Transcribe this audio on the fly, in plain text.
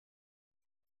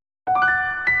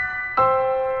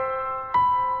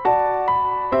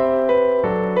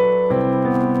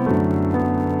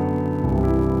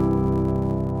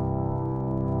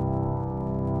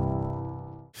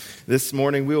This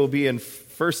morning we will be in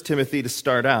 1 Timothy to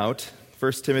start out,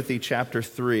 1 Timothy chapter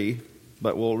 3,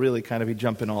 but we'll really kind of be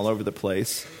jumping all over the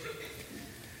place.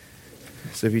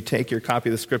 So if you take your copy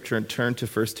of the scripture and turn to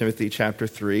 1 Timothy chapter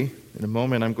 3, in a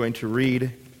moment I'm going to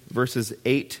read verses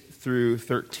 8 through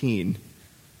 13.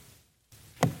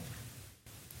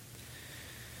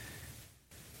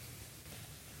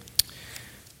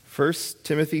 First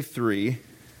Timothy 3,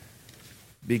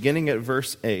 beginning at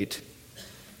verse 8,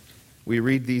 we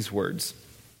read these words.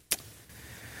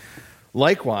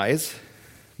 Likewise,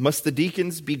 must the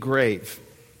deacons be grave,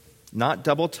 not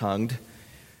double-tongued,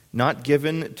 not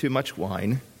given to much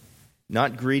wine,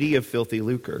 not greedy of filthy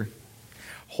lucre,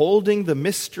 holding the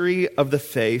mystery of the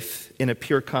faith in a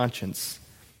pure conscience.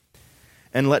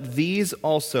 And let these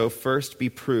also first be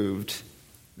proved,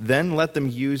 then let them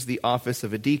use the office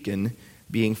of a deacon,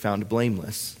 being found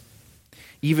blameless.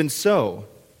 Even so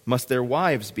must their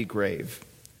wives be grave,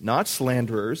 not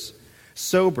slanderers,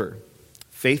 sober,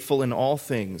 faithful in all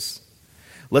things.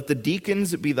 Let the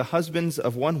deacons be the husbands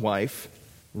of one wife,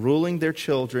 ruling their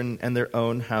children and their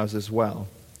own houses well.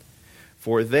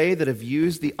 For they that have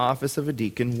used the office of a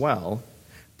deacon well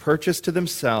purchase to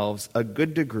themselves a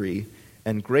good degree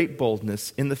and great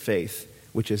boldness in the faith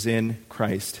which is in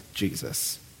Christ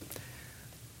Jesus.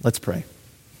 Let's pray.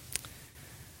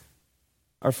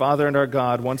 Our Father and our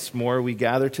God, once more we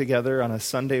gather together on a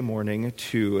Sunday morning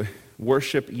to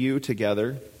worship you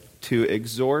together, to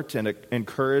exhort and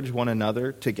encourage one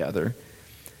another together,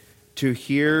 to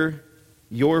hear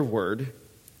your word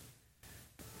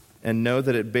and know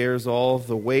that it bears all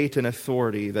the weight and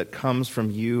authority that comes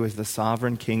from you as the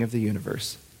sovereign King of the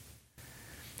universe.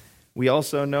 We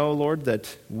also know, Lord,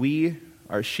 that we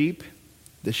are sheep,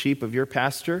 the sheep of your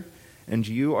pasture, and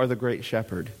you are the great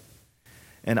shepherd.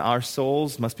 And our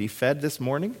souls must be fed this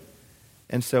morning,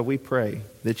 and so we pray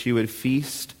that you would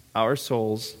feast our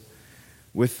souls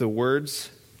with the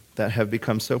words that have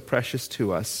become so precious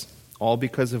to us, all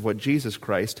because of what Jesus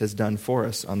Christ has done for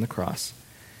us on the cross.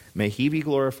 May he be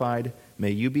glorified,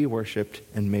 may you be worshipped,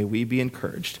 and may we be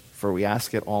encouraged, for we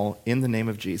ask it all in the name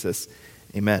of Jesus.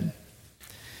 Amen.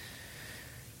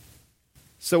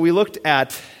 So we looked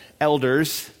at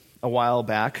elders a while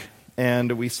back,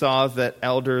 and we saw that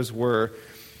elders were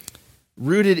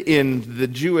rooted in the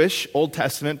Jewish Old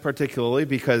Testament particularly,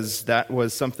 because that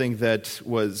was something that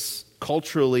was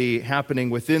culturally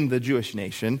happening within the Jewish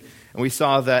nation. And we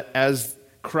saw that as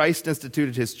Christ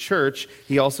instituted his church,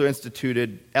 he also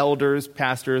instituted elders,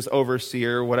 pastors,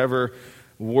 overseer, whatever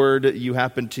word you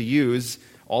happen to use.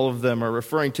 All of them are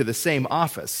referring to the same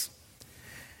office.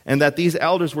 And that these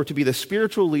elders were to be the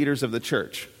spiritual leaders of the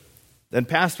church. Then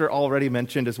Pastor already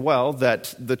mentioned as well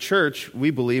that the church, we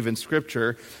believe in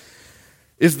Scripture,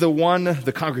 is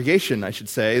the congregation,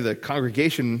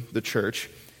 the church,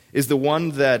 is the one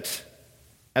that,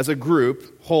 as a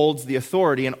group, holds the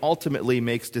authority and ultimately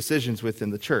makes decisions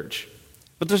within the church.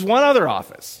 But there's one other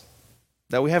office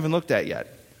that we haven't looked at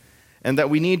yet, and that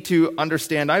we need to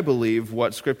understand, I believe,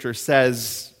 what Scripture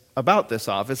says about this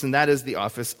office, and that is the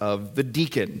office of the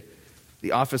deacon.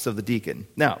 The office of the deacon.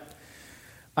 Now,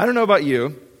 I don't know about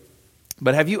you,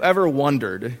 but have you ever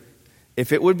wondered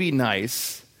if it would be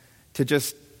nice to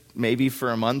just maybe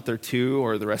for a month or two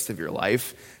or the rest of your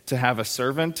life to have a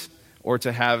servant or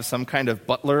to have some kind of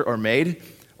butler or maid?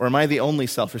 Or am I the only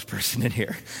selfish person in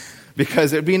here?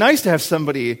 Because it would be nice to have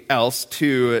somebody else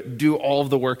to do all of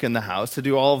the work in the house, to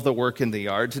do all of the work in the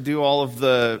yard, to do all of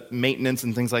the maintenance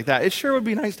and things like that. It sure would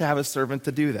be nice to have a servant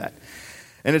to do that.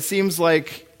 And it seems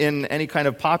like in any kind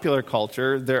of popular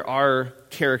culture, there are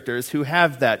characters who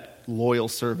have that loyal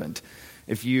servant.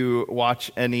 If you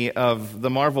watch any of the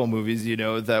Marvel movies, you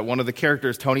know that one of the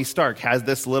characters, Tony Stark, has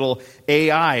this little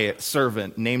AI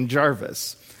servant named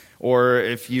Jarvis. Or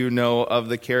if you know of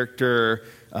the character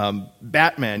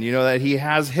Batman, you know that he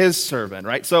has his servant,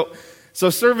 right? So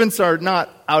servants are not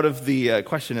out of the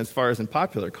question as far as in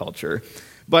popular culture.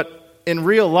 But in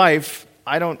real life,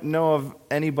 I don't know of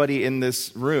anybody in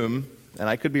this room, and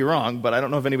I could be wrong, but I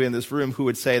don't know of anybody in this room who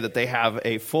would say that they have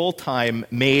a full-time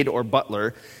maid or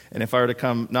butler, and if I were to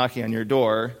come knocking on your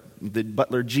door, the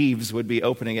butler Jeeves would be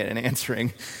opening it and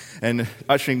answering and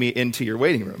ushering me into your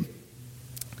waiting room.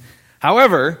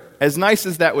 However, as nice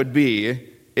as that would be,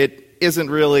 it isn't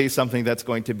really something that's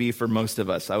going to be for most of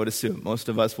us, I would assume. Most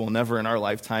of us will never in our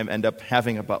lifetime end up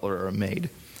having a butler or a maid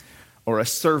or a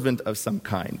servant of some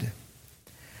kind.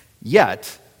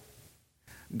 Yet,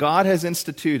 God has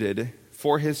instituted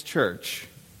for his church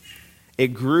a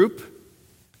group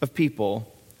of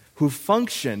people who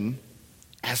function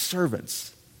as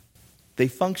servants. They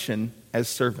function as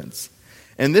servants.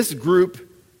 And this group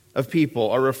of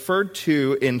people are referred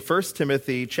to in 1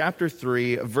 Timothy chapter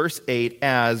 3, verse 8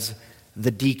 as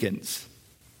the deacons.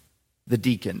 The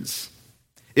deacons.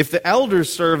 If the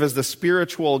elders serve as the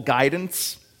spiritual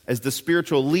guidance, as the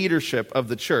spiritual leadership of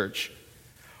the church,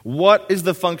 what is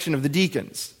the function of the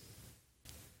deacons?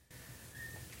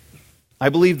 I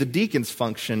believe the deacons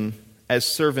function as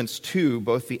servants to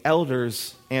both the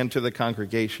elders and to the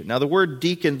congregation. Now, the word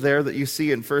deacon there that you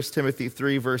see in 1 Timothy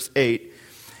 3, verse 8,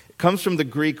 comes from the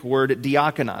Greek word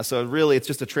diakonos. So really, it's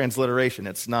just a transliteration.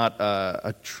 It's not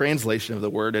a translation of the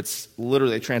word. It's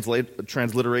literally a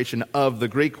transliteration of the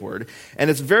Greek word.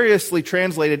 And it's variously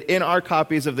translated in our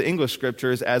copies of the English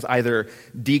scriptures as either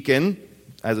deacon,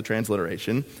 as a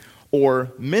transliteration,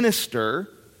 or minister,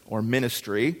 or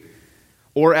ministry,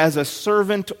 or as a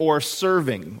servant or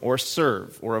serving, or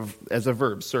serve, or as a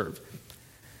verb, serve.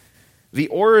 The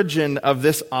origin of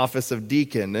this office of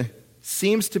deacon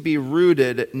seems to be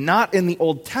rooted not in the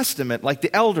Old Testament like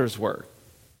the elders were.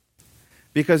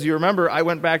 Because you remember, I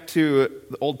went back to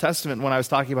the Old Testament when I was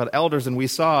talking about elders, and we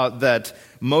saw that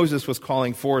Moses was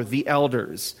calling for the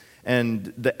elders.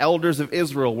 And the elders of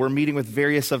Israel were meeting with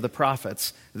various of the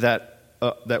prophets that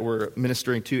were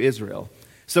ministering to Israel.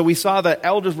 So we saw that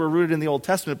elders were rooted in the Old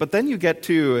Testament, but then you get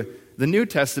to the New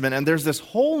Testament, and there's this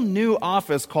whole new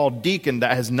office called deacon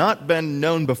that has not been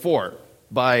known before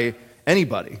by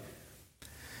anybody.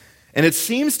 And it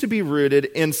seems to be rooted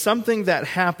in something that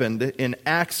happened in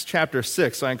Acts chapter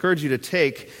 6. So I encourage you to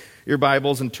take your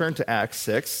Bibles and turn to Acts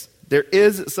 6. There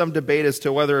is some debate as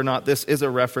to whether or not this is a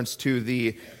reference to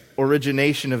the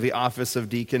origination of the office of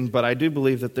deacon, but I do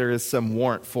believe that there is some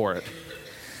warrant for it.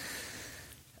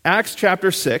 Acts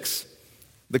chapter 6,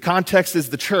 the context is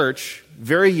the church,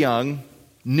 very young,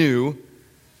 new.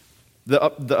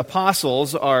 The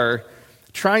apostles are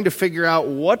trying to figure out,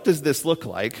 what does this look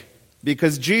like?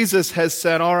 Because Jesus has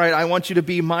said, all right, I want you to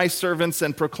be my servants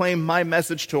and proclaim my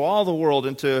message to all the world,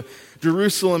 and to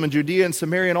Jerusalem and Judea and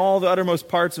Samaria and all the uttermost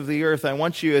parts of the earth. I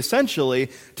want you essentially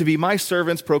to be my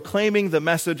servants proclaiming the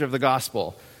message of the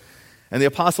gospel. And the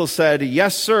apostles said,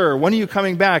 yes, sir, when are you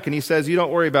coming back? And he says, you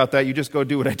don't worry about that, you just go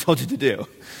do what I told you to do.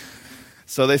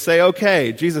 So they say,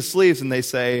 okay. Jesus leaves, and they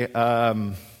say,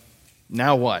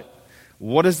 now what?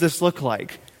 What does this look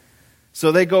like?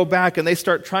 So they go back and they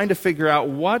start trying to figure out,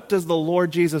 what does the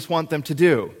Lord Jesus want them to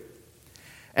do?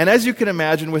 And as you can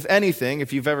imagine with anything,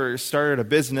 if you've ever started a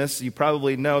business, you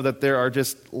probably know that there are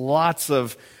just lots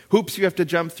of hoops you have to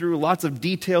jump through, lots of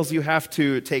details you have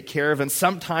to take care of, and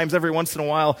sometimes, every once in a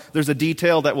while, there's a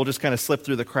detail that will just kind of slip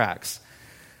through the cracks.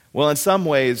 Well, in some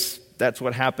ways, that's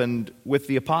what happened with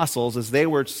the apostles, as they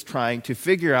were trying to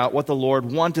figure out what the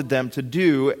Lord wanted them to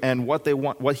do and what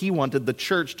he wanted the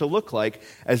church to look like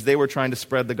as they were trying to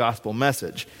spread the gospel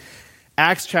message.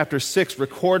 Acts chapter 6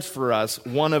 records for us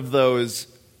one of those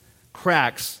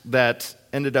cracks that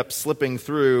ended up slipping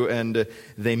through and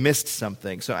they missed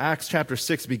something. So Acts chapter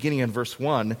 6, beginning in verse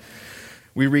 1,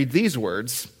 we read these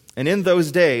words, "And in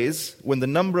those days, when the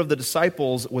number of the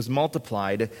disciples was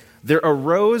multiplied, there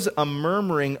arose a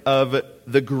murmuring of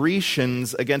the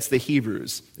Grecians against the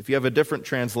Hebrews." If you have a different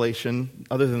translation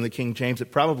other than the King James,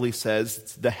 it probably says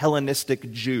it's the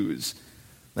Hellenistic Jews.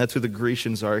 That's who the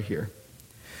Grecians are here.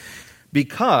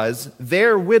 "Because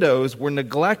their widows were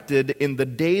neglected in the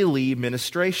daily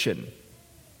ministration.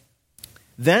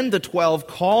 Then the 12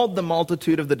 called the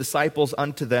multitude of the disciples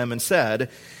unto them and said,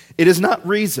 It is not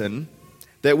reason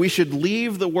that we should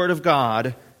leave the word of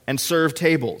God and serve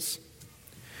tables.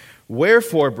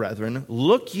 Wherefore, brethren,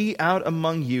 look ye out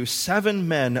among you 7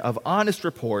 men of honest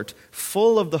report,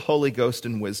 full of the Holy Ghost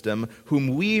and wisdom,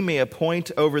 whom we may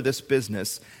appoint over this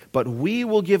business. But we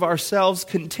will give ourselves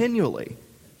continually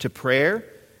to prayer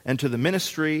and to the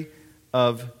ministry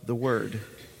of the word.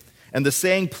 And the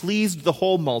saying pleased the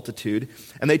whole multitude,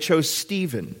 and they chose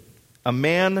Stephen, a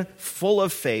man full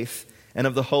of faith and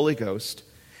of the Holy Ghost,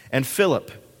 and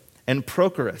Philip, and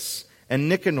Prochorus, and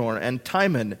Nicanor, and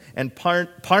Timon, and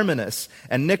Parmenas,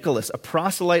 and Nicholas, a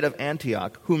proselyte of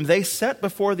Antioch, whom they set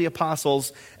before the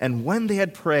apostles, and when they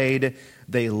had prayed,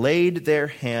 they laid their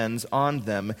hands on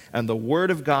them, and the word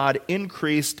of God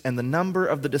increased, and the number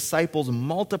of the disciples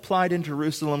multiplied in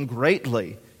Jerusalem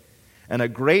greatly, and a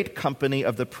great company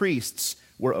of the priests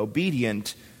were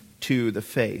obedient to the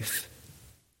faith."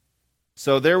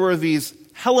 So there were these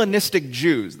Hellenistic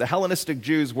Jews. The Hellenistic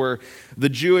Jews were the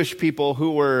Jewish people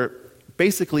who were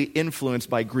basically influenced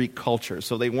by Greek culture.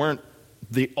 So they weren't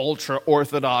the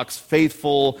ultra-Orthodox,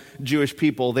 faithful Jewish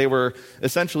people. They were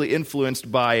essentially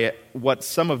influenced by what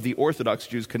some of the Orthodox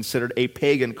Jews considered a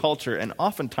pagan culture, and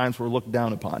oftentimes were looked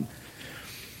down upon.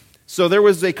 So there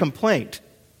was a complaint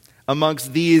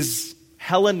amongst these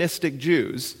Hellenistic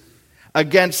Jews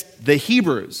against the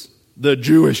Hebrews, the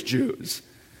Jewish Jews,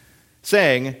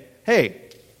 saying, hey,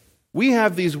 we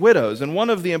have these widows, and one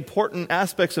of the important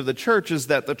aspects of the church is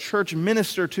that the church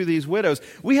minister to these widows.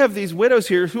 We have these widows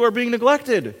here who are being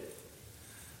neglected.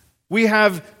 We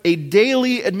have a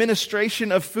daily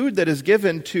administration of food that is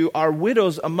given to our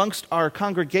widows amongst our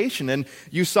congregation. And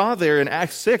you saw there in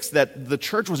Acts 6 that the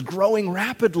church was growing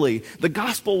rapidly. The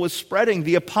gospel was spreading.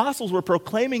 The apostles were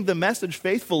proclaiming the message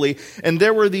faithfully. And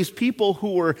there were these people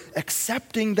who were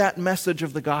accepting that message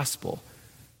of the gospel.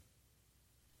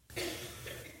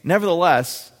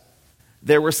 Nevertheless,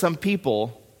 there were some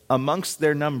people amongst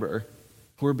their number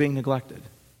who were being neglected.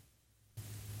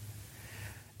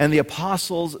 And the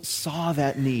apostles saw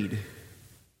that need.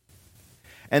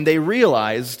 And they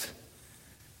realized,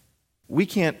 we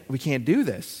can't do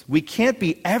this. We can't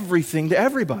be everything to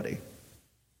everybody.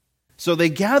 So they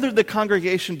gathered the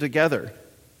congregation together.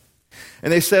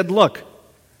 And they said, look,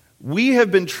 we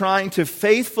have been trying to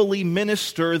faithfully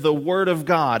minister the Word of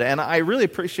God. And I really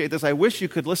appreciate this. I wish you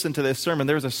could listen to this sermon.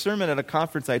 There was a sermon at a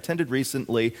conference I attended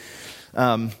recently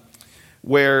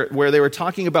where they were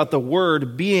talking about the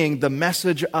Word being the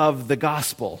message of the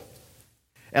gospel.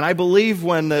 And I believe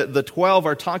when the 12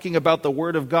 are talking about the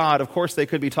Word of God, of course they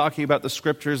could be talking about the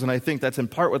Scriptures, and I think that's in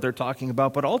part what they're talking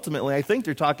about, but ultimately I think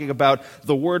they're talking about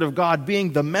the Word of God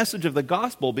being the message of the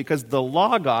gospel, because the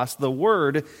Logos, the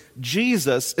Word,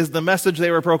 Jesus, is the message they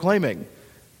were proclaiming.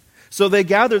 So they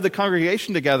gathered the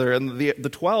congregation together, and the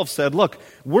 12 said, look,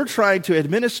 we're trying to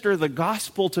administer the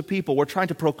gospel to people. We're trying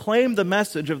to proclaim the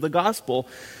message of the gospel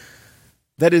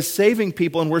that is saving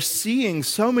people, and we're seeing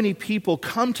so many people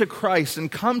come to Christ and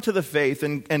come to the faith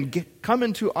and come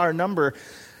into our number,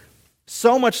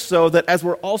 so much so that as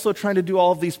we're also trying to do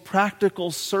all of these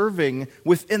practical serving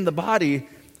within the body,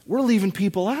 we're leaving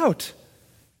people out.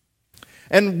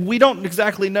 And we don't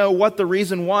exactly know what the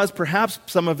reason was. Perhaps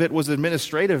some of it was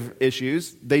administrative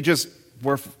issues. They just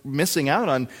were missing out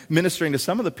on ministering to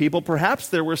some of the people. Perhaps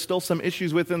there were still some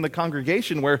issues within the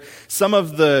congregation where some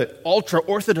of the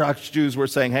ultra-Orthodox Jews were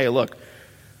saying, hey, look,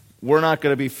 we're not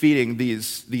going to be feeding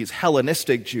these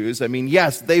Hellenistic Jews. I mean,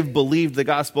 yes, they've believed the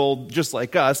gospel just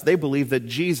like us. They believe that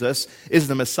Jesus is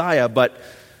the Messiah, but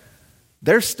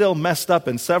they're still messed up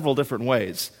in several different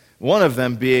ways. One of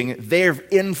them being they've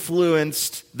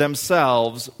influenced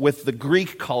themselves with the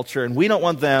Greek culture, and we don't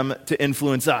want them to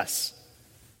influence us.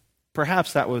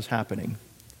 Perhaps that was happening.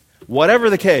 Whatever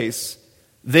the case,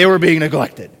 they were being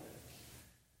neglected.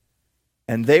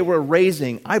 And they were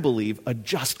raising, I believe, a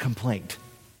just complaint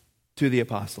to the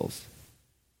apostles.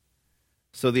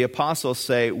 So the apostles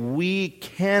say, we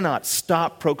cannot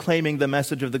stop proclaiming the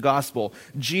message of the gospel.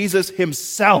 Jesus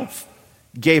himself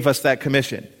gave us that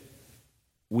commission.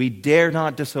 We dare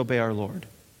not disobey our Lord.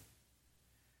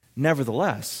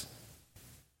 Nevertheless,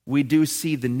 we do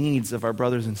see the needs of our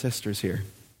brothers and sisters here.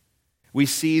 We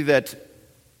see that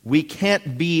we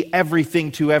can't be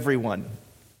everything to everyone.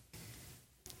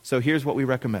 So here's what we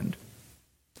recommend.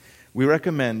 We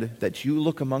recommend that you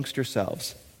look amongst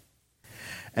yourselves,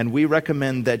 and we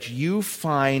recommend that you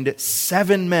find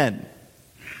 7 men.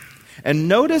 And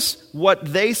notice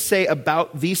what they say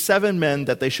about these 7 men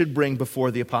that they should bring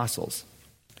before the apostles.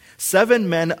 7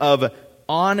 men of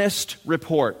honest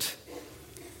report.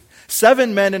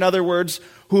 7 men, in other words,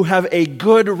 who have a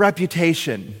good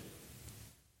reputation.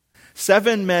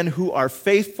 7 men who are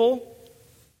faithful,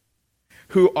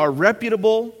 who are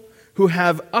reputable, who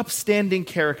have upstanding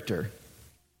character,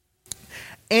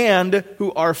 and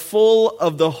who are full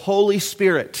of the Holy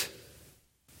Spirit.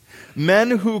 Men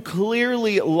who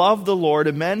clearly love the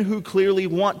Lord, men who clearly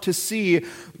want to see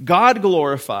God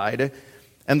glorified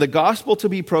and the gospel to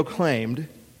be proclaimed,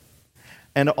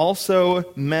 and also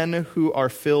men who are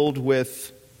filled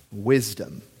with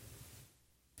wisdom,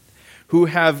 who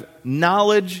have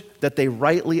knowledge that they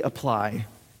rightly apply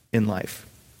in life.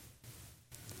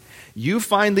 You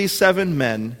find these 7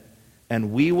 men,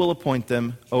 and we will appoint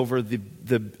them over the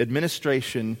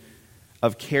administration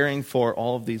of caring for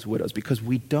all of these widows, because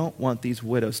we don't want these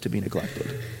widows to be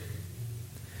neglected.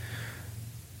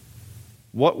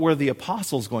 What were the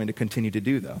apostles going to continue to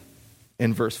do, though?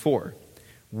 In verse 4,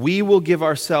 we will give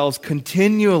ourselves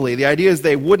continually. The idea is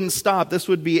they wouldn't stop. This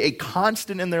would be a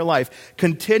constant in their life,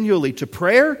 continually to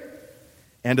prayer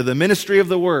and to the ministry of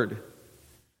the word.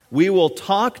 We will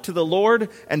talk to the Lord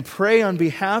and pray on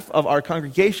behalf of our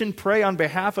congregation, pray on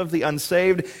behalf of the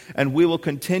unsaved, and we will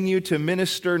continue to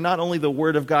minister not only the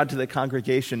word of God to the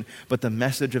congregation, but the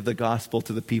message of the gospel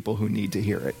to the people who need to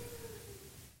hear it.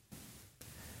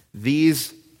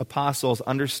 These apostles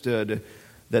understood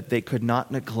that they could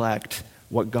not neglect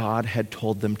what God had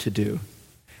told them to do,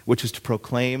 which is to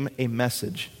proclaim a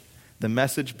message The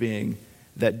message being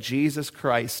that Jesus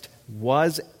Christ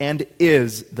was and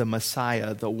is the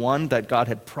Messiah, the one that God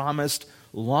had promised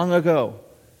long ago.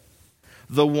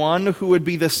 The one who would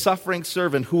be the suffering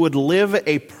servant, who would live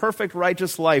a perfect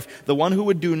righteous life, the one who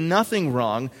would do nothing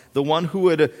wrong, the one who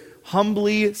would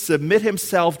humbly submit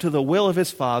himself to the will of his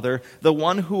Father, the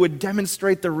one who would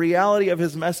demonstrate the reality of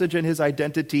his message and his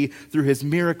identity through his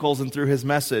miracles and through his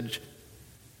message,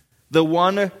 the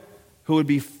one who would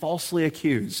be falsely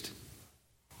accused,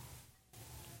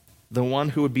 the one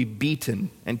who would be beaten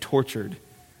and tortured,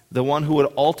 the one who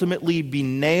would ultimately be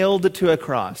nailed to a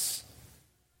cross,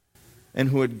 and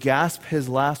who would gasp his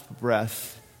last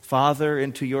breath, "Father,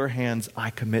 into your hands I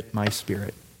commit my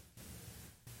spirit."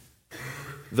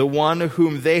 The one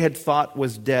whom they had thought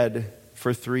was dead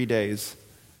for 3 days,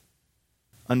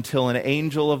 until an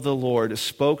angel of the Lord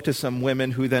spoke to some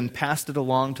women who then passed it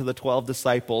along to the 12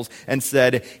 disciples and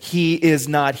said, "He is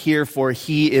not here, for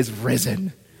he is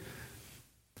risen.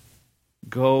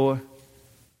 Go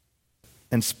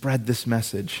and spread this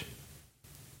message."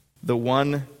 The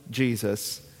one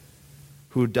Jesus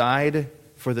who died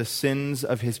for the sins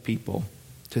of his people,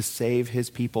 to save his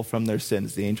people from their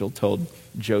sins, the angel told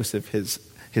Joseph, his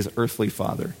earthly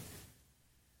father.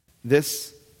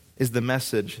 This is the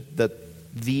message that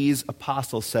these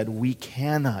apostles said we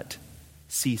cannot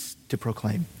cease to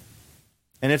proclaim.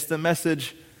 And it's the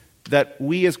message that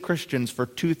we as Christians for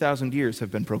 2,000 years have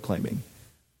been proclaiming.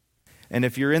 And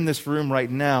if you're in this room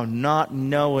right now not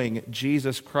knowing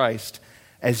Jesus Christ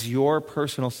as your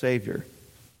personal Savior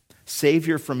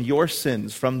from your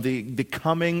sins, from the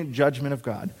coming judgment of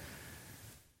God,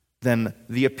 then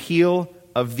the appeal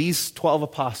of these 12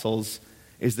 apostles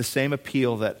is the same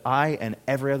appeal that I and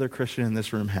every other Christian in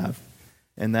this room have.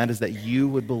 And that is that you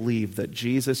would believe that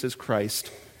Jesus is Christ,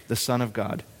 the Son of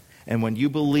God. And when you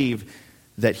believe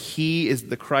that he is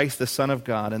the Christ, the Son of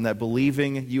God, and that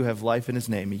believing you have life in his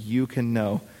name, you can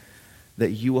know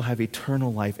that you will have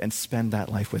eternal life and spend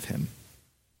that life with him.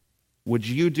 Would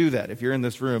you do that if you're in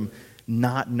this room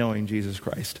not knowing Jesus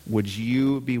Christ? Would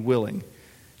you be willing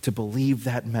to believe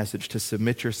that message, to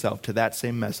submit yourself to that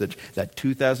same message that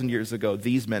 2,000 years ago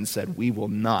these men said, we will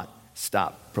not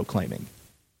stop proclaiming?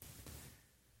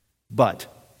 But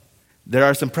there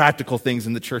are some practical things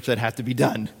in the church that have to be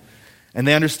done, and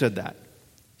they understood that.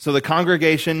 So the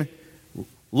congregation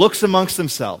looks amongst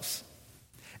themselves.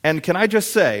 And can I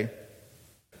just say,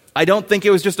 I don't think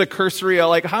it was just a cursory,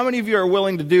 like, how many of you are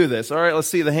willing to do this? All right, let's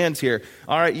see the hands here.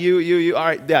 All right, you, all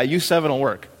right, yeah, you 7 will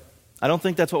work. I don't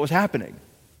think that's what was happening.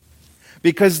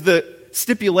 Because the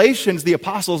stipulations the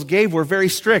apostles gave were very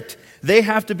strict. They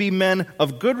have to be men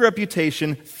of good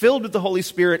reputation, filled with the Holy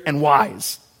Spirit, and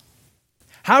wise.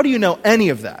 How do you know any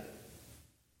of that?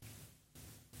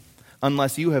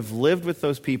 Unless you have lived with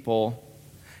those people,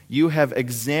 you have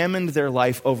examined their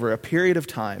life over a period of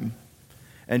time,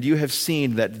 and you have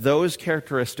seen that those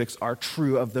characteristics are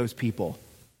true of those people.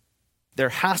 There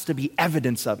has to be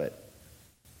evidence of it.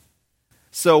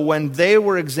 So when they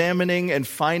were examining and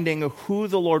finding who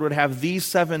the Lord would have these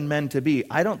 7 men to be,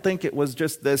 I don't think it was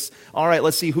just this, all right,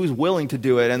 let's see who's willing to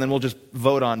do it, and then we'll just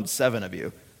vote on 7 of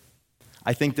you.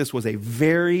 I think this was a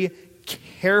very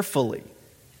carefully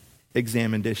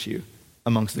examined issue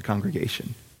amongst the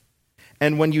congregation.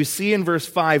 And when you see in verse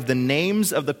 5 the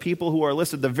names of the people who are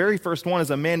listed, the very first one is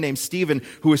a man named Stephen,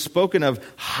 who is spoken of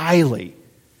highly.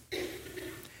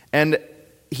 And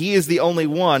he is the only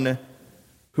one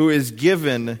who is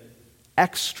given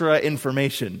extra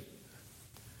information.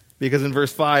 Because in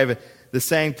verse 5, the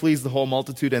saying pleased the whole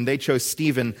multitude, and they chose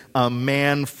Stephen, a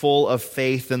man full of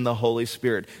faith in the Holy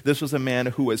Spirit. This was a man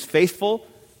who was faithful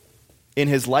in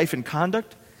his life and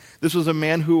conduct. This was a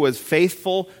man who was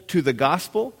faithful to the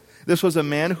gospel. This was a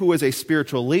man who was a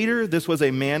spiritual leader. This was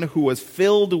a man who was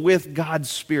filled with God's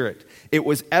Spirit. It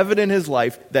was evident in his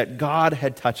life that God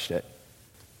had touched it.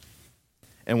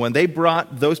 And when they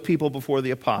brought those people before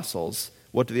the apostles,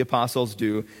 what do the apostles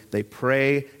do? They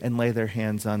pray and lay their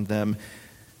hands on them.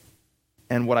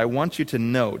 And what I want you to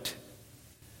note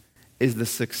is the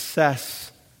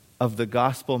success of the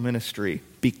gospel ministry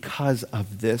because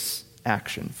of this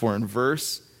action. For in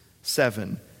verse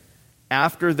 7,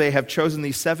 after they have chosen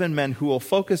these 7 men who will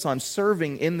focus on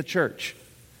serving in the church,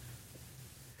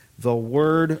 the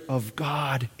word of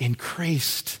God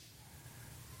increased.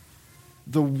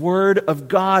 The word of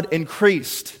God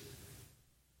increased.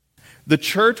 The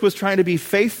church was trying to be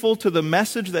faithful to the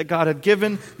message that God had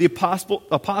given. The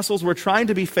apostles were trying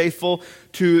to be faithful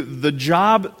to the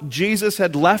job Jesus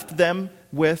had left them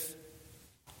with.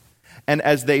 And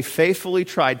as they faithfully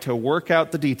tried to work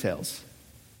out the details,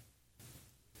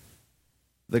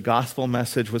 the gospel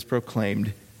message was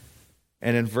proclaimed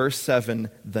And in verse 7,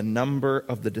 the number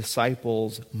of the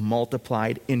disciples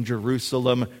multiplied in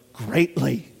Jerusalem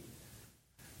greatly.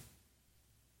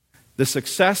 The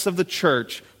success of the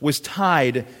church was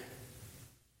tied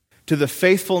to the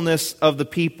faithfulness of the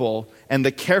people and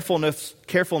the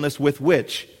carefulness with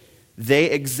which they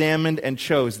examined and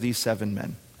chose these 7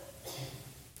 men.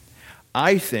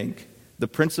 I think the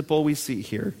principle we see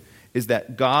here is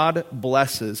that God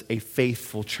blesses a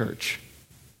faithful church.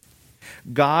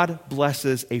 God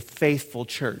blesses a faithful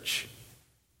church.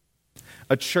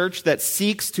 A church that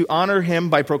seeks to honor him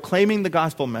by proclaiming the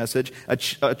gospel message. A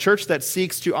church that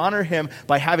seeks to honor him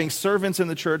by having servants in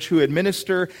the church who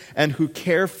administer and who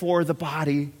care for the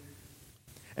body.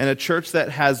 And a church that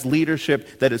has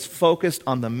leadership that is focused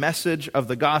on the message of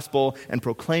the gospel and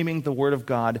proclaiming the word of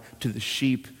God to the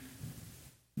sheep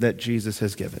that Jesus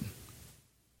has given.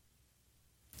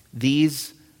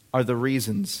 These are the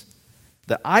reasons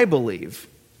that I believe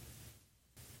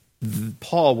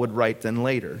Paul would write then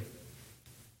later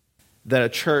that a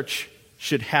church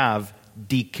should have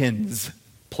deacons,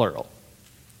 plural.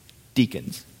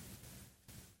 Deacons.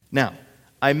 Now,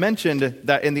 I mentioned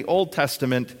that in the Old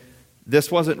Testament,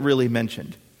 this wasn't really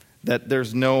mentioned, that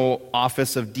there's no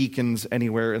office of deacons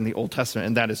anywhere in the Old Testament,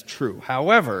 and that is true.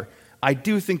 However, I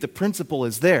do think the principle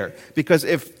is there, because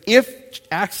if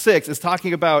Acts 6 is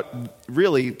talking about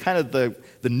really kind of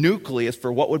the nucleus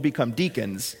for what would become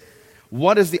deacons,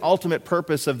 what is the ultimate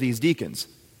purpose of these deacons?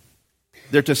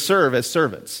 They're to serve as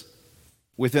servants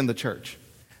within the church.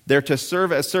 They're to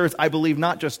serve as servants, I believe,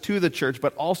 not just to the church,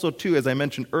 but also to, as I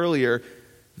mentioned earlier,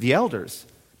 the elders.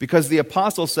 Because the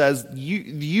apostle says,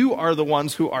 you are the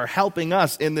ones who are helping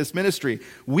us in this ministry.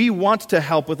 We want to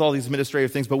help with all these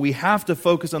administrative things, but we have to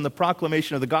focus on the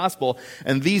proclamation of the gospel.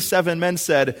 And these 7 men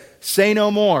said, say no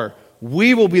more.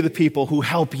 We will be the people who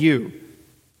help you.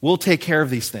 We'll take care of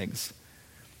these things.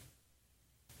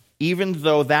 Even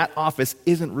though that office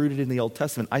isn't rooted in the Old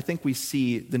Testament, I think we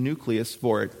see the nucleus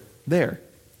for it there.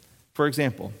 For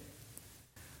example,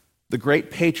 the great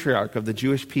patriarch of the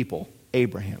Jewish people,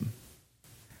 Abraham.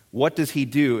 What does he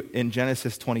do in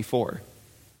Genesis 24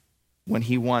 when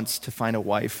he wants to find a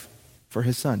wife for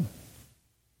his son?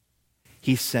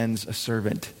 He sends a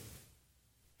servant.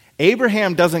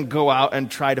 Abraham doesn't go out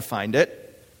and try to find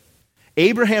it.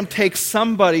 Abraham takes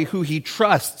somebody who he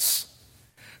trusts,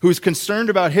 who's concerned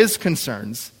about his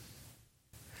concerns,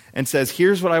 and says,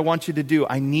 here's what I want you to do.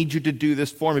 I need you to do this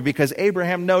for me. Because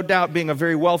Abraham, no doubt, being a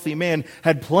very wealthy man,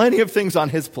 had plenty of things on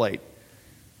his plate.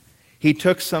 He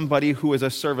took somebody who was a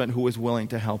servant who was willing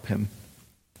to help him.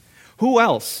 Who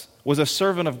else was a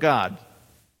servant of God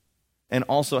and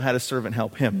also had a servant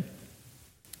help him?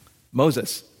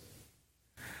 Moses.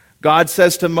 God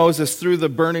says to Moses through the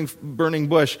burning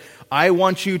bush, I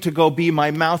want you to go be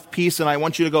my mouthpiece, and I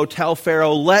want you to go tell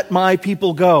Pharaoh, let my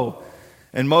people go.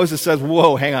 And Moses says,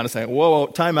 whoa, hang on a second. Whoa,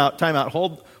 time out.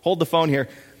 Hold the phone here.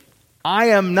 I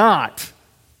am not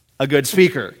a good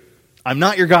speaker. I'm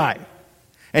not your guy.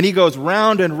 And he goes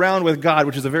round and round with God,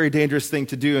 which is a very dangerous thing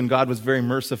to do, and God was very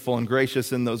merciful and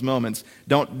gracious in those moments.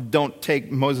 Don't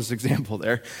take Moses' example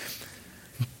there.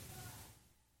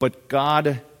 But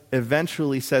God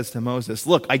eventually says to Moses,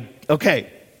 look,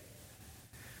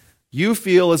 you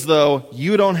feel as though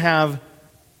you don't have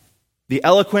the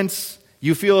eloquence,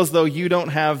 you feel as though you don't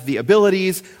have the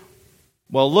abilities.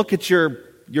 Well, look at your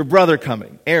brother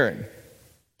coming, Aaron.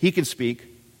 He can speak.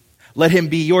 Let him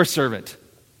be your servant.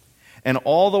 And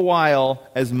all the while,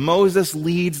 as Moses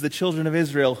leads the children of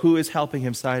Israel, who is helping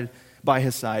him by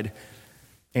his side?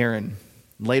 Aaron.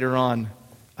 Later on,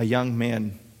 a young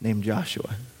man named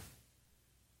Joshua.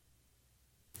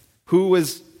 Who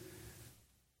was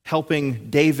helping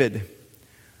David?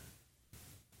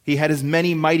 He had his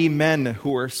many mighty men who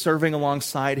were serving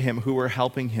alongside him, who were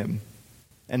helping him.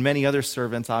 And many other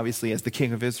servants, obviously, as the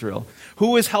king of Israel.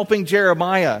 Who was helping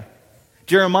Jeremiah?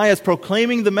 Jeremiah is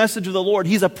proclaiming the message of the Lord.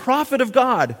 He's a prophet of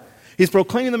God. He's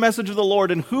proclaiming the message of the Lord.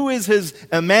 And who is his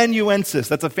amanuensis?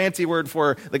 That's a fancy word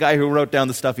for the guy who wrote down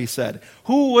the stuff he said.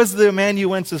 Who was the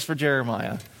amanuensis for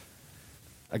Jeremiah?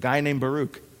 A guy named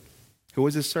Baruch, who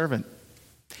was his servant.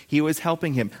 He was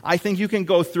helping him. I think you can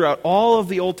go throughout all of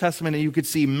the Old Testament and you could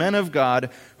see men of God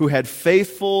who had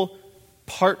faithful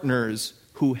partners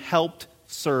who helped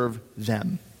serve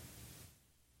them.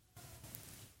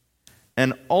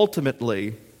 And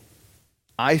ultimately,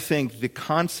 I think the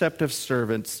concept of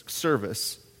service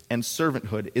and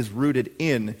servanthood is rooted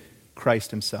in Christ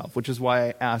himself, which is why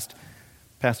I asked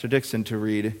Pastor Dixon to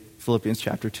read Philippians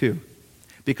chapter 2.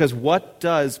 Because what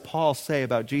does Paul say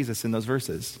about Jesus in those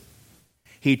verses?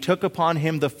 He took upon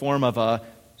him the form of a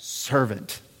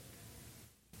servant.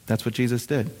 That's what Jesus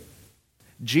did.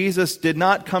 Jesus did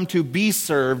not come to be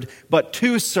served, but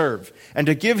to serve, and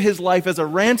to give his life as a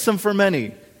ransom for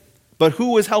many. But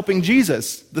who was helping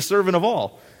Jesus, the servant of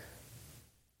all?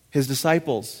 His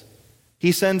disciples.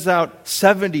 He sends out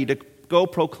 70 to go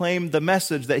proclaim the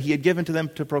message that he had given to them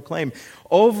to proclaim.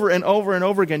 Over and over and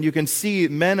over again, you can see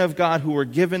men of God who were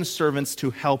given servants to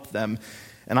help them.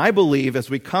 And I believe, as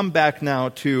we come back now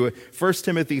to 1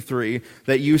 Timothy 3,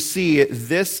 that you see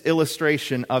this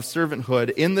illustration of servanthood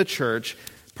in the church,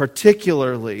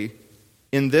 particularly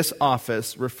in this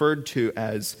office referred to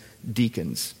as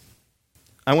deacons.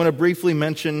 I want to briefly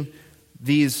mention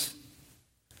these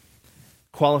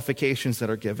qualifications that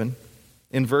are given.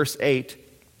 In verse 8,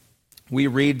 we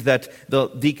read that the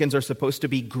deacons are supposed to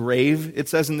be grave. It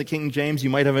says in the King James. You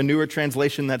might have a newer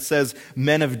translation that says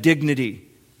men of dignity.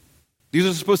 These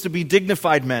are supposed to be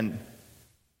dignified men.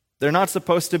 They're not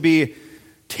supposed to be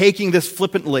taking this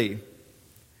flippantly.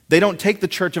 They don't take the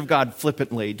church of God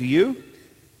flippantly. Do you?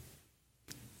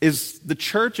 Is the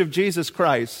church of Jesus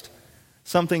Christ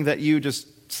something that you just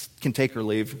can take or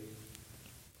leave?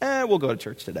 We'll go to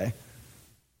church today.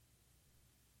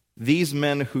 These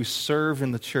men who serve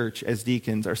in the church as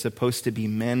deacons are supposed to be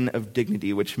men of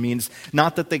dignity, which means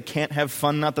not that they can't have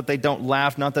fun, not that they don't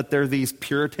laugh, not that they're these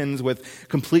Puritans with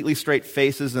completely straight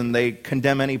faces and they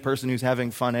condemn any person who's having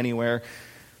fun anywhere,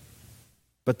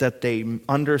 but that they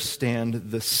understand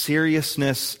the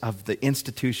seriousness of the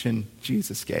institution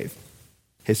Jesus gave,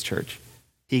 his church.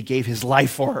 He gave his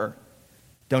life for her.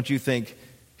 Don't you think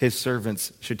his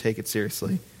servants should take it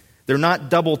seriously? They're not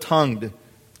double-tongued.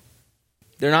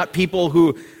 They're not people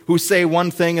who say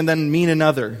one thing and then mean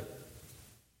another.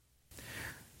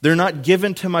 They're not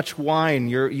given to much wine.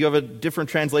 You have a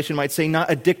different translation might say not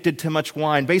addicted to much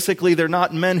wine. Basically, they're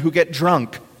not men who get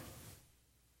drunk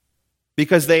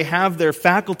because they have their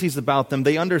faculties about them.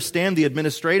 They understand the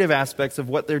administrative aspects of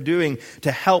what they're doing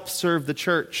to help serve the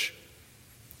church.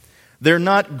 They're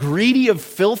not greedy of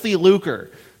filthy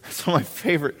lucre. That's one of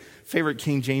my favorite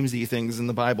King James-y things in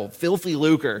the Bible. Filthy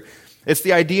lucre. It's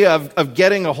the idea of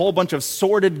getting a whole bunch of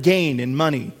sordid gain in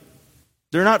money.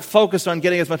 They're not focused on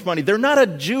getting as much money. They're not a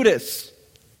Judas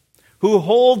who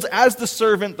holds as the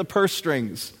servant the purse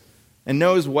strings and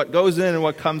knows what goes in and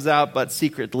what comes out, but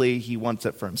secretly he wants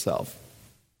it for himself.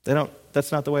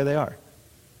 That's not the way they are.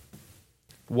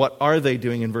 What are they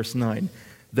doing in verse 9?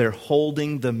 They're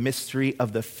holding the mystery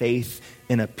of the faith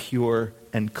in a pure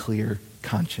and clear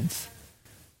conscience.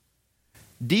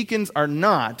 Deacons are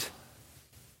not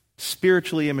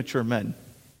spiritually immature men.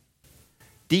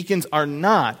 Deacons are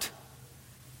not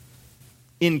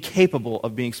incapable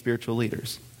of being spiritual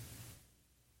leaders.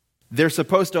 They're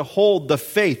supposed to hold the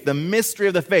faith, the mystery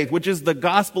of the faith, which is the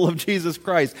gospel of Jesus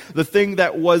Christ, the thing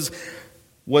that was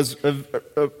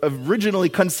originally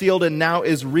concealed and now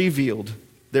is revealed.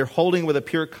 They're holding with a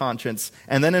pure conscience.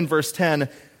 And then in verse 10,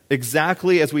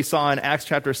 exactly as we saw in Acts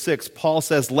chapter 6, Paul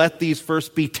says, let these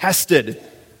first be tested.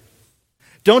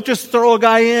 Don't just throw a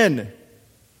guy in.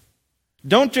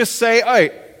 Don't just say, all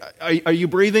right, are you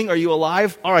breathing? Are you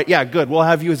alive? All right, yeah, good. We'll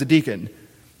have you as a deacon.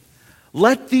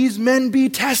 Let these men be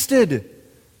tested.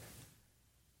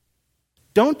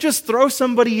 Don't just throw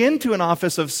somebody into an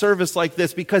office of service like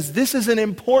this because this is an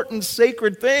important,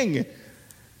 sacred thing.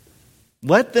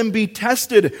 Let them be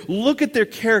tested. Look at their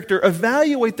character.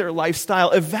 Evaluate their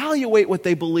lifestyle. Evaluate what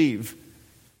they believe.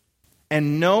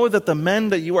 And know that the men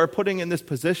that you are putting in this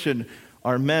position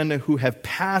are men who have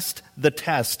passed the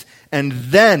test. And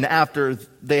then after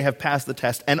they have passed the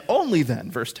test, and only then,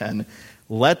 verse 10,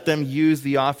 let them use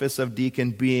the office of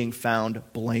deacon being found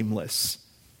blameless.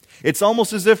 It's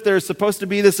almost as if there's supposed to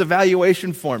be this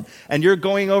evaluation form, and you're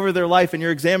going over their life and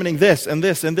you're examining this and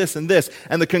this and this and this.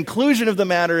 And the conclusion of the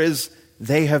matter is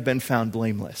they have been found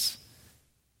blameless.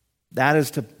 That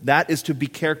is to be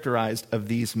characterized of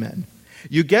these men.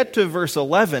 You get to verse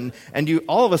 11, and you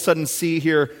all of a sudden see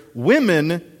here,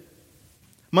 women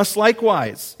must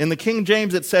likewise. In the King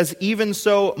James it says, even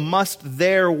so must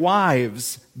their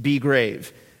wives be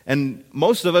grave. And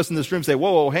most of us in this room say,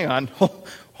 whoa, hang on,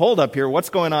 hold up here, what's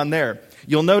going on there?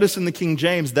 You'll notice in the King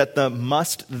James that the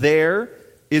must there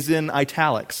is in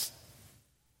italics.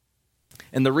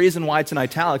 And the reason why it's in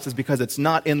italics is because it's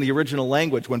not in the original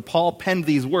language. When Paul penned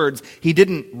these words, he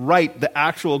didn't write the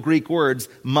actual Greek words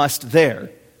must there,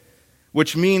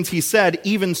 which means he said,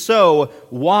 even so,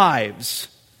 wives,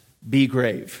 be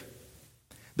grave.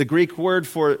 The Greek word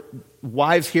for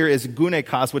wives here is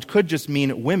gunekos, which could just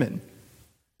mean women.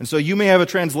 And so you may have a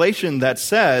translation that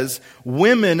says,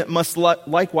 women must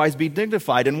likewise be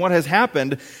dignified. And what has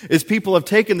happened is people have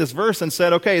taken this verse and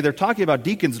said, okay, they're talking about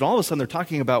deacons, and all of a sudden they're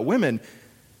talking about women.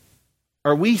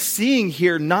 Are we seeing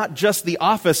here not just the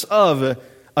office of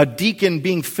a deacon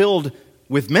being filled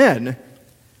with men,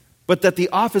 but that the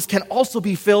office can also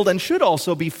be filled and should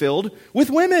also be filled with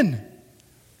women.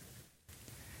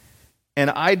 And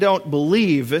I don't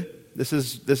believe, this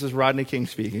is Rodney King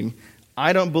speaking,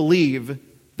 I don't believe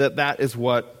that that is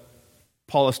what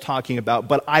Paul is talking about,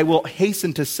 but I will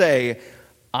hasten to say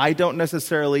I don't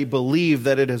necessarily believe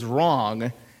that it is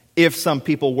wrong if some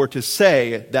people were to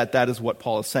say that that is what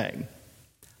Paul is saying.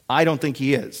 I don't think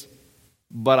he is,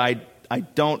 but I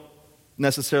don't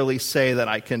necessarily say that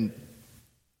I can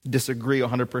disagree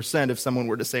 100% if someone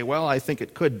were to say, well, I think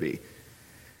it could be.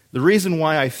 The reason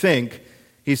why I think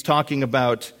he's talking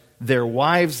about their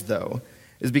wives, though,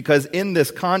 is because in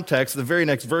this context, the very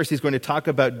next verse, he's going to talk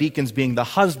about deacons being the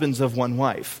husbands of one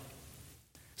wife.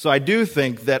 So I do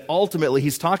think that ultimately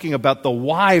he's talking about the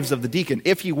wives of the deacon.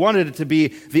 If he wanted it to be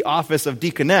the office of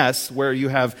deaconess, where you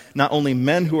have not only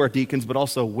men who are deacons, but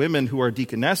also women who are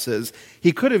deaconesses,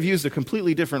 he could have used a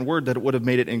completely different word that would have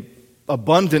made it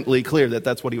abundantly clear that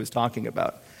that's what he was talking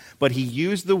about. But he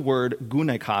used the word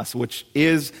gunekas, which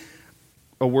is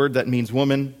a word that means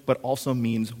woman, but also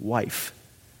means wife.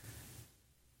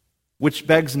 Which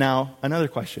begs now another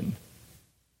question.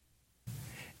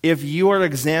 If you are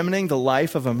examining the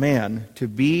life of a man to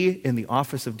be in the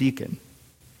office of deacon,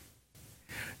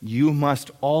 you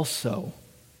must also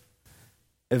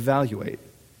evaluate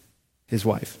his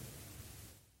wife.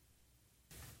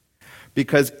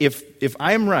 Because if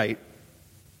I am right,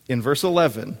 in verse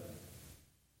 11,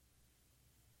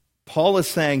 Paul is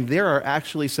saying there are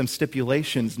actually some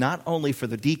stipulations not only for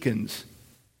the deacons,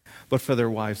 but for their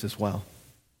wives as well.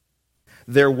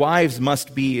 Their wives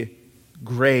must be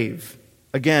grave.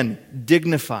 Again,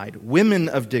 dignified, women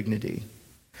of dignity,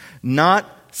 not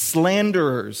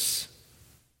slanderers.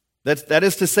 That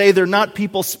is to say, they're not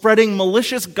people spreading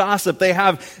malicious gossip. They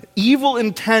have evil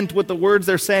intent with the words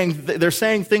they're saying. They're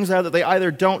saying things out that they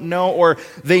either don't know or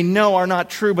they know are not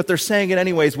true, but they're saying it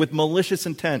anyways with malicious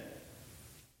intent.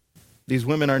 These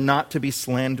women are not to be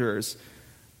slanderers,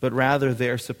 but rather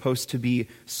they're supposed to be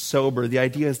sober. The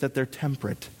idea is that they're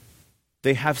temperate.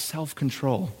 They have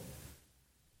self-control.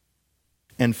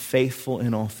 And faithful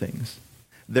in all things.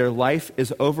 Their life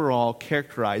is overall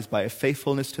characterized by a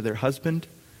faithfulness to their husband,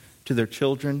 to their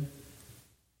children,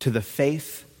 to the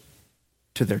faith,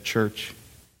 to their church.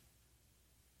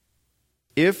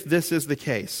 If this is the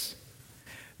case,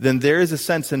 then there is a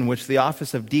sense in which the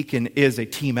office of deacon is a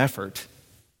team effort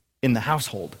in the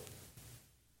household.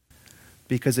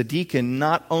 Because a deacon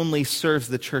not only serves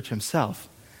the church himself,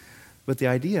 but the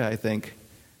idea, I think,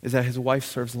 is that his wife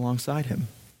serves alongside him.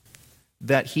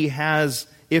 That he has,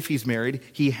 if he's married,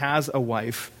 he has a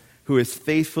wife who is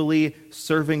faithfully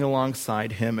serving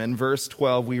alongside him. In verse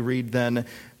 12, we read then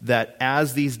that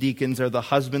as these deacons are the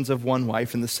husbands of one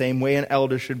wife, in the same way an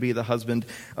elder should be the husband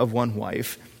of one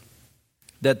wife,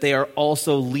 that they are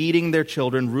also leading their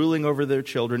children, ruling over their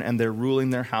children, and they're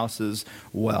ruling their houses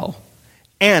well.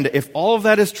 And if all of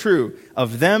that is true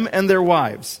of them and their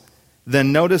wives,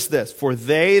 then notice this, for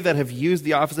they that have used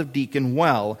the office of deacon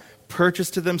well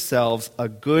purchase to themselves a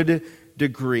good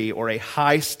degree or a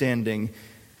high standing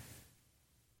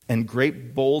and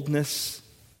great boldness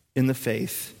in the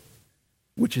faith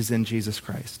which is in Jesus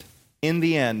Christ. In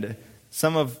the end,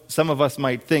 some of us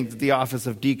might think that the office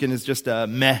of deacon is just a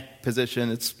meh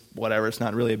position. It's whatever. It's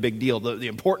not really a big deal. The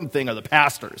important thing are the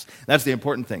pastors. That's the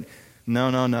important thing.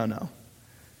 No.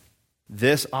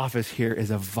 This office here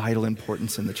is of vital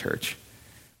importance in the church.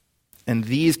 And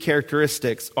these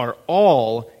characteristics are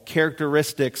all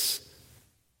characteristics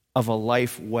of a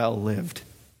life well lived.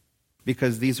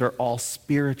 Because these are all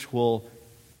spiritual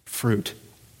fruit.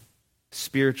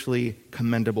 Spiritually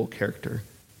commendable character.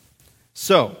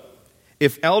 So,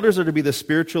 if elders are to be the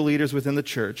spiritual leaders within the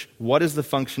church, what is the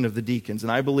function of the deacons?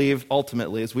 And I believe,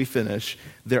 ultimately, as we finish,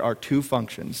 there are two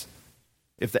functions.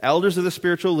 If the elders are the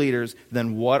spiritual leaders,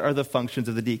 then what are the functions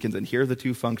of the deacons? And here are the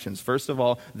two functions. First of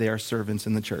all, they are servants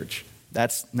in the church.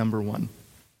 That's number one.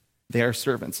 They are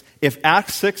servants. If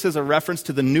Acts 6 is a reference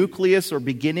to the nucleus or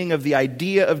beginning of the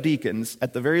idea of deacons,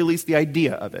 at the very least the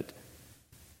idea of it,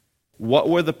 what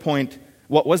was the point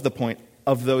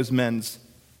of those men's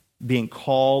being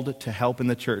called to help in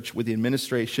the church with the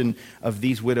administration of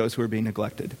these widows who are being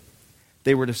neglected?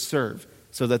 They were to serve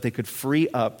so that they could free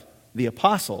up the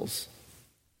apostles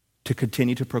to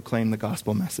continue to proclaim the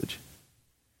gospel message.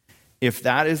 If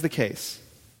that is the case,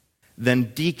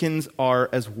 then deacons are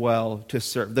as well to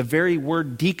serve. The very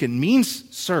word deacon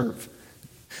means serve.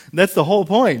 That's the whole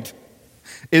point,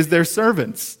 is they're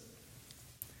servants.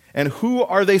 And who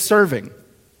are they serving?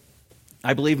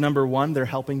 I believe, number one, they're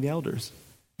helping the elders.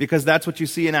 because that's what you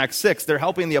see in Acts 6. They're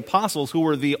helping the apostles, who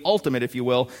were the ultimate, if you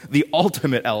will, the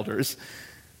ultimate elders.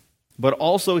 But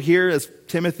also here, as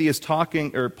Timothy is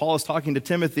talking, or Paul is talking to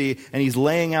Timothy, and he's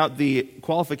laying out the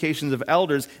qualifications of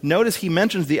elders, notice he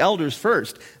mentions the elders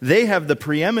first. They have the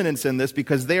preeminence in this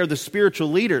because they are the spiritual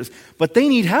leaders, but they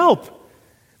need help.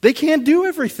 They can't do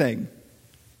everything.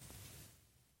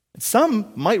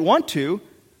 Some might want to,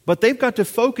 but they've got to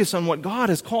focus on what God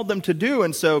has called them to do.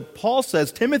 And so Paul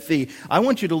says, Timothy, I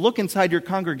want you to look inside your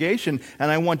congregation,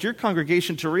 and I want your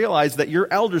congregation to realize that your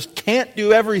elders can't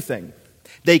do everything.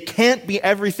 They can't be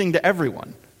everything to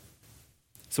everyone.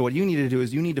 So what you need to do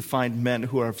is you need to find men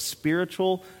who are of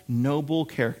spiritual, noble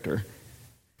character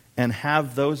and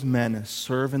have those men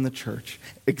serve in the church.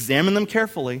 Examine them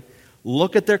carefully,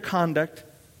 look at their conduct,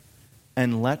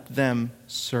 and let them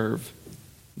serve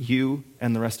you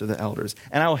and the rest of the elders.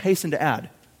 And I will hasten to add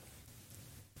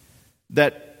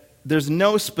that there's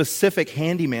no specific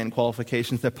handyman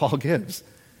qualifications that Paul gives.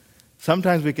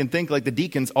 Sometimes we can think like the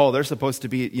deacons, they're supposed to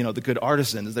be, the good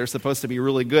artisans. They're supposed to be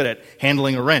really good at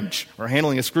handling a wrench or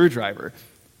handling a screwdriver.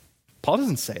 Paul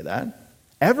doesn't say that.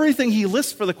 Everything he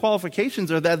lists for the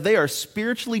qualifications are that they are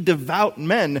spiritually devout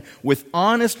men with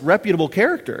honest, reputable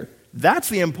character. That's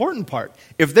the important part.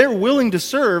 If they're willing to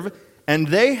serve and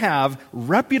they have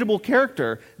reputable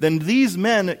character, then these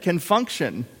men can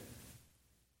function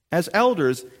as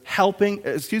elders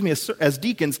as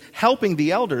deacons, helping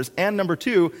the elders, and number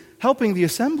two, helping the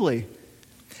assembly.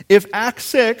 If Acts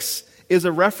 6 is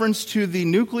a reference to the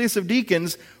nucleus of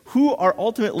deacons, who are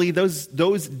ultimately those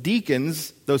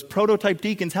deacons, those prototype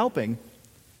deacons helping?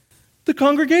 The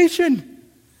congregation.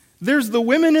 There's the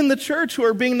women in the church who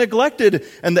are being neglected,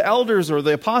 and the elders, or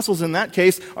the apostles in that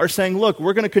case, are saying, look,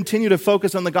 we're going to continue to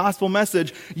focus on the gospel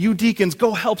message. You deacons,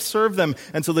 go help serve them.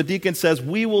 And so the deacon says,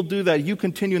 we will do that. You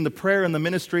continue in the prayer and the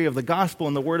ministry of the gospel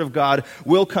and the word of God.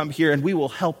 We'll come here and we will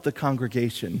help the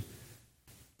congregation.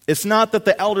 It's not that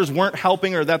the elders weren't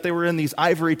helping or that they were in these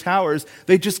ivory towers.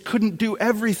 They just couldn't do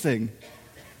everything.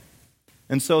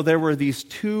 And so there were these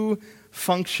two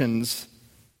functions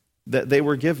that they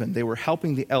were given. They were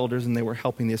helping the elders and they were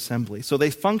helping the assembly. So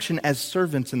they function as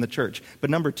servants in the church.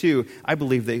 But number two, I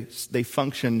believe they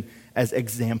function as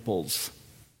examples.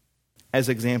 As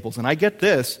examples. And I get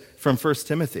this from 1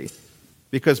 Timothy.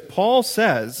 Because Paul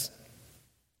says,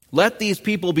 let these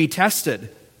people be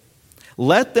tested.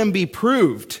 Let them be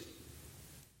proved.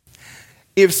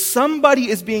 If somebody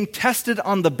is being tested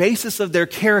on the basis of their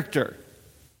character,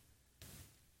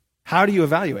 how do you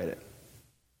evaluate it?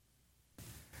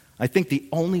 I think the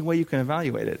only way you can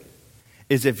evaluate it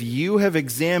is if you have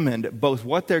examined both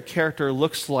what their character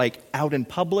looks like out in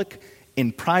public,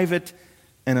 in private,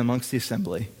 and amongst the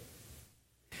assembly.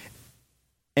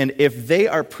 And if they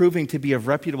are proving to be of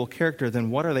reputable character, then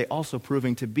what are they also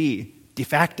proving to be de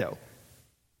facto?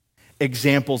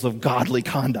 Examples of godly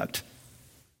conduct.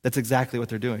 That's exactly what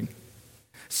they're doing.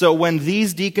 So when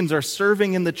these deacons are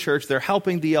serving in the church, they're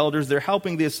helping the elders, they're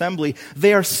helping the assembly,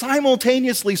 they are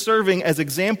simultaneously serving as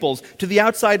examples to the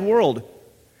outside world.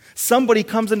 Somebody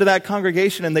comes into that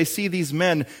congregation and they see these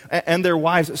men and their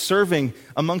wives serving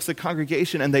amongst the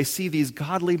congregation, and they see these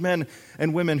godly men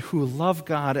and women who love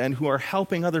God and who are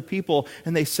helping other people,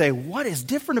 and they say, what is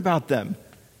different about them?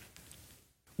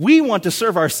 We want to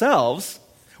serve ourselves.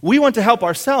 We want to help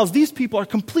ourselves. These people are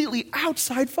completely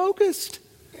outside focused.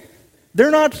 They're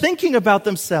not thinking about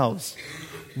themselves.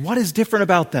 What is different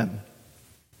about them?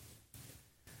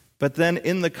 But then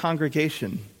in the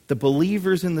congregation, the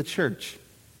believers in the church,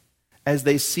 as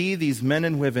they see these men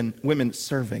and women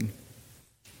serving,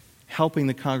 helping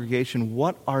the congregation,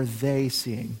 what are they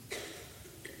seeing?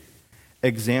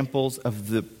 Examples of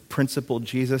the principle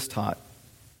Jesus taught,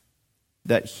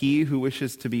 that he who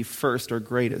wishes to be first or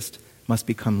greatest must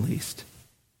become least.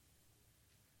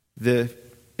 The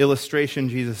illustration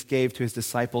Jesus gave to his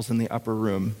disciples in the upper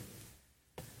room.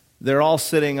 They're all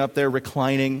sitting up there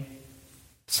reclining,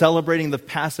 celebrating the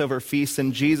Passover feast,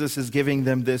 and Jesus is giving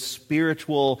them this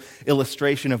spiritual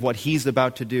illustration of what he's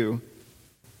about to do.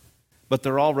 But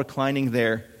they're all reclining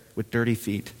there with dirty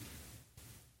feet.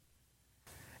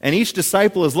 And each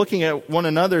disciple is looking at one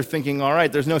another thinking, all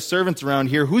right, there's no servants around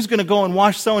here. Who's going to go and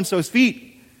wash so-and-so's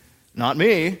feet? Not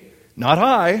me. Not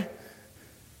I.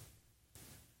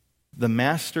 The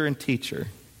master and teacher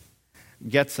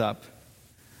gets up,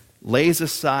 lays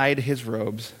aside his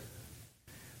robes,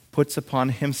 puts upon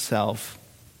himself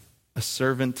a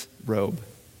servant robe,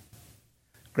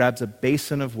 grabs a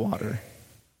basin of water,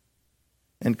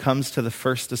 and comes to the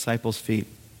first disciple's feet,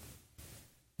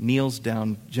 kneels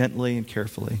down gently and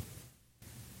carefully,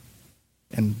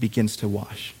 and begins to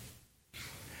wash.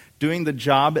 Doing the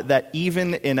job that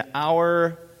even in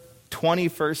our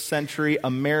 21st century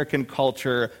American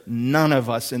culture, none of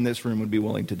us in this room would be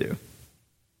willing to do.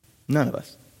 None of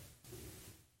us.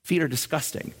 Feet are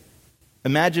disgusting.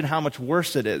 Imagine how much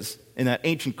worse it is in that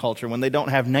ancient culture when they don't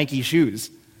have Nike shoes.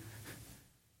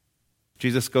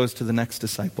 Jesus goes to the next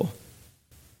disciple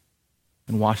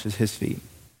and washes his feet.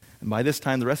 And by this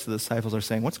time, the rest of the disciples are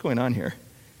saying, what's going on here?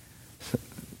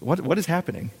 What is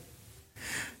happening?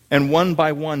 And one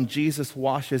by one, Jesus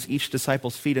washes each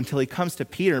disciple's feet until he comes to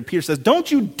Peter. And Peter says, don't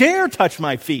you dare touch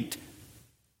my feet.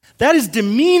 That is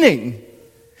demeaning.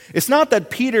 It's not that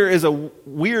Peter is a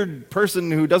weird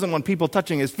person who doesn't want people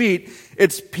touching his feet.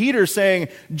 It's Peter saying,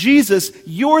 Jesus,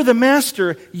 you're the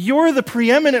master. You're the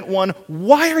preeminent one.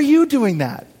 Why are you doing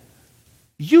that?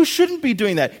 You shouldn't be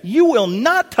doing that. You will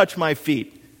not touch my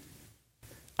feet.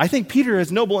 I think Peter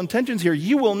has noble intentions here.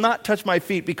 You will not touch my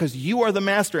feet because you are the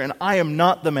master and I am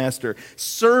not the master.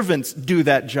 Servants do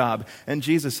that job. And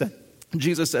Jesus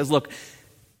says, look,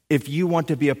 if you want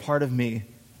to be a part of me,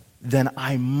 then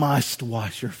I must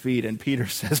wash your feet. And Peter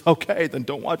says, okay, then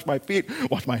don't wash my feet.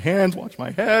 Wash my hands, wash my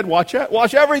head, wash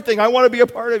everything. I want to be a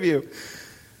part of you.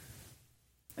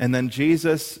 And then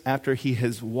Jesus, after he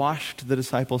has washed the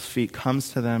disciples' feet,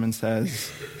 comes to them and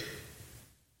says,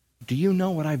 do you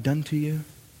know what I've done to you?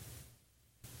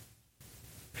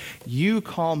 You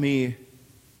call me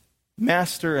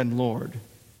Master and Lord,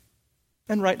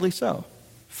 and rightly so,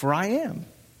 for I am.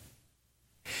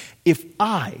 If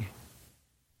I,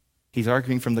 he's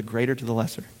arguing from the greater to the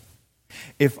lesser,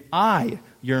 if I,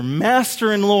 your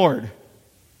Master and Lord,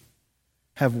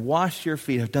 have washed your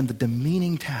feet, have done the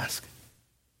demeaning task,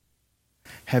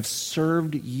 have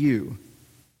served you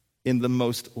in the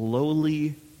most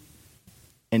lowly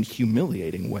and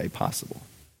humiliating way possible,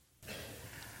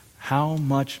 how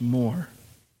much more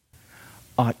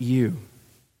ought you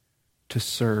to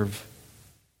serve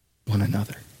one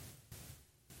another?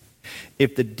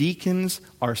 If the deacons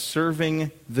are serving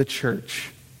the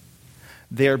church,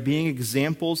 they are being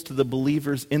examples to the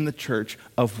believers in the church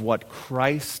of what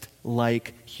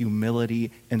Christ-like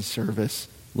humility and service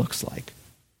looks like.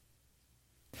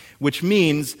 Which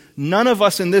means none of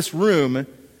us in this room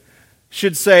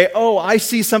should say, oh, I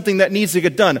see something that needs to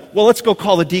get done. Well, let's go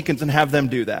call the deacons and have them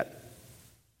do that.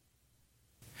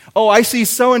 Oh, I see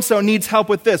so-and-so needs help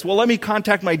with this. Well, let me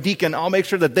contact my deacon. I'll make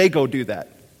sure that they go do that.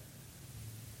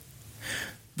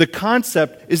 The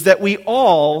concept is that we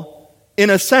all, in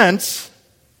a sense,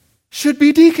 should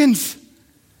be deacons.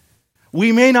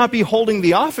 We may not be holding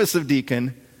the office of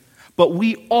deacon, but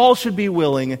we all should be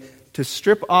willing to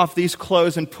strip off these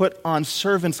clothes and put on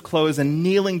servants' clothes and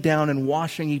kneeling down and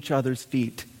washing each other's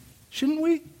feet. Shouldn't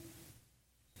we?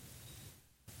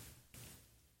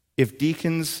 If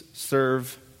deacons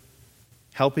serve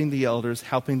helping the elders,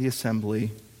 helping the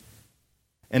assembly,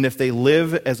 and if they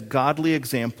live as godly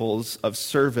examples of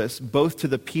service both to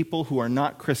the people who are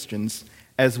not Christians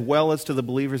as well as to the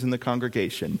believers in the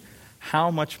congregation,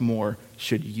 how much more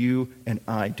should you and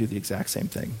I do the exact same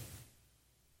thing?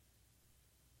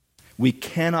 We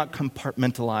cannot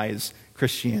compartmentalize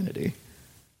Christianity.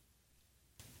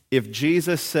 If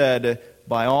Jesus said,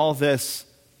 by all this,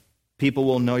 people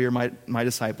will know you're my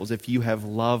disciples, if you have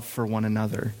love for one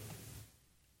another,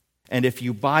 and if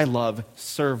you by love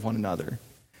serve one another,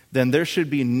 then there should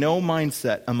be no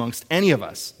mindset amongst any of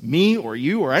us, me or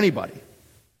you or anybody,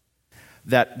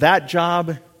 that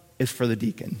job is for the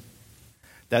deacon,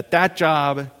 that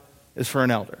job is for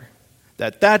an elder,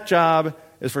 that job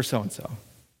is for so-and-so.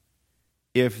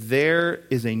 If there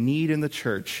is a need in the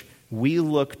church, we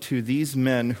look to these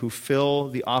men who fill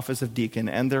the office of deacon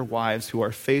and their wives who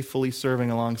are faithfully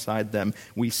serving alongside them.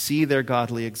 We see their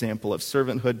godly example of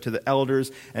servanthood to the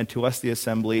elders and to us, the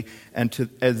assembly, and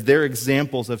as their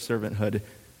examples of servanthood.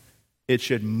 It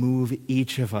should move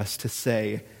each of us to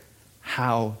say,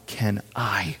 how can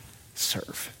I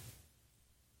serve?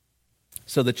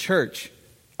 So the church,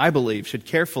 I believe, should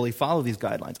carefully follow these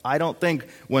guidelines. I don't think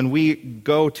when we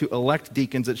go to elect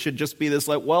deacons, it should just be this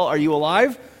like, well, are you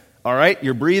alive? All right,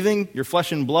 you're breathing, you're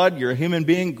flesh and blood, you're a human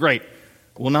being, great.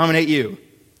 We'll nominate you.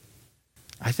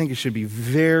 I think it should be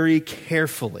very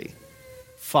carefully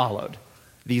followed,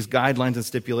 these guidelines and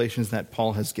stipulations that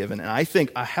Paul has given. And I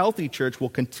think a healthy church will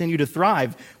continue to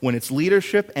thrive when its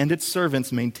leadership and its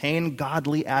servants maintain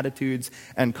godly attitudes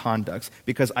and conducts.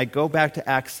 Because I go back to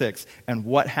Acts 6, and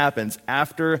what happens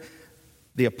after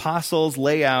the apostles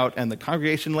lay out and the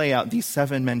congregation lay out these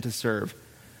 7 men to serve?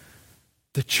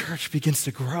 The church begins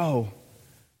to grow.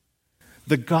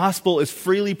 The gospel is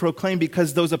freely proclaimed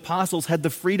because those apostles had the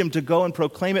freedom to go and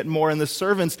proclaim it more, and the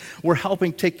servants were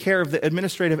helping take care of the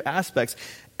administrative aspects.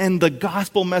 And the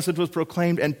gospel message was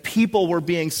proclaimed, and people were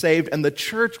being saved, and the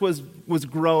church was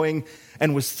growing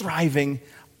and was thriving.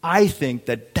 I think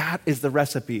that is the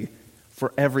recipe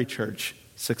for every church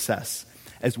success.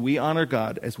 As we honor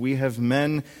God, as we have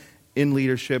men in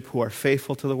leadership who are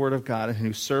faithful to the Word of God and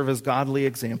who serve as godly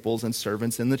examples and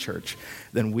servants in the church,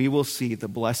 then we will see the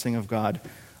blessing of God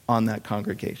on that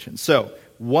congregation. So,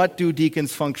 what do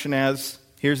deacons function as?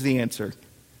 Here's the answer.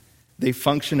 They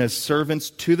function as servants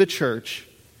to the church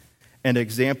and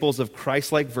examples of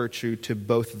Christ-like virtue to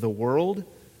both the world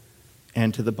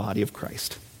and to the body of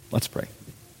Christ. Let's pray.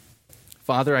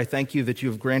 Father, I thank you that you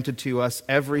have granted to us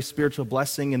every spiritual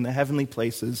blessing in the heavenly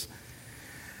places,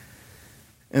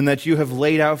 and that you have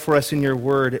laid out for us in your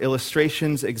word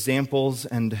illustrations, examples,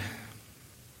 and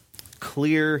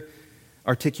clear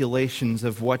articulations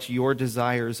of what your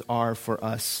desires are for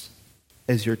us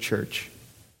as your church.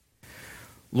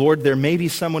 Lord, there may be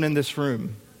someone in this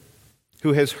room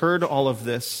who has heard all of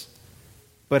this,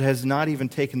 but has not even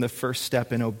taken the first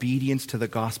step in obedience to the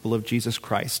gospel of Jesus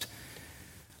Christ.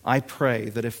 I pray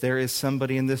that if there is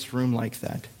somebody in this room like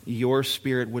that, your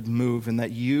Spirit would move and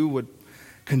that you would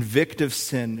convict of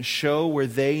sin, show where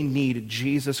they need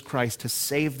Jesus Christ to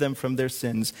save them from their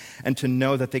sins and to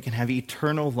know that they can have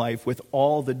eternal life with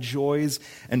all the joys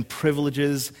and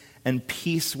privileges and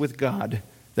peace with God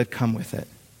that come with it.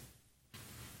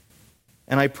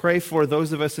 And I pray for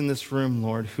those of us in this room,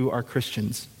 Lord, who are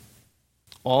Christians,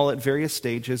 all at various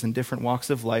stages and different walks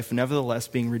of life, nevertheless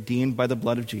being redeemed by the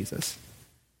blood of Jesus,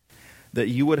 that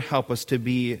you would help us to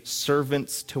be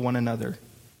servants to one another,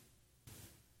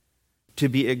 to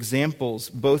be examples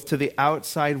both to the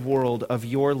outside world of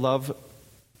your love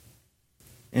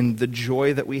and the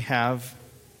joy that we have,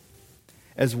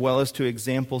 as well as to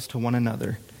examples to one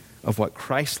another of what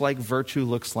Christ-like virtue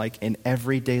looks like in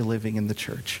everyday living in the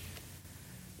church.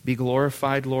 Be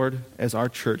glorified, Lord, as our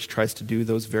church tries to do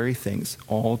those very things,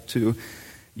 all to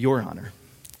your honor.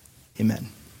 Amen.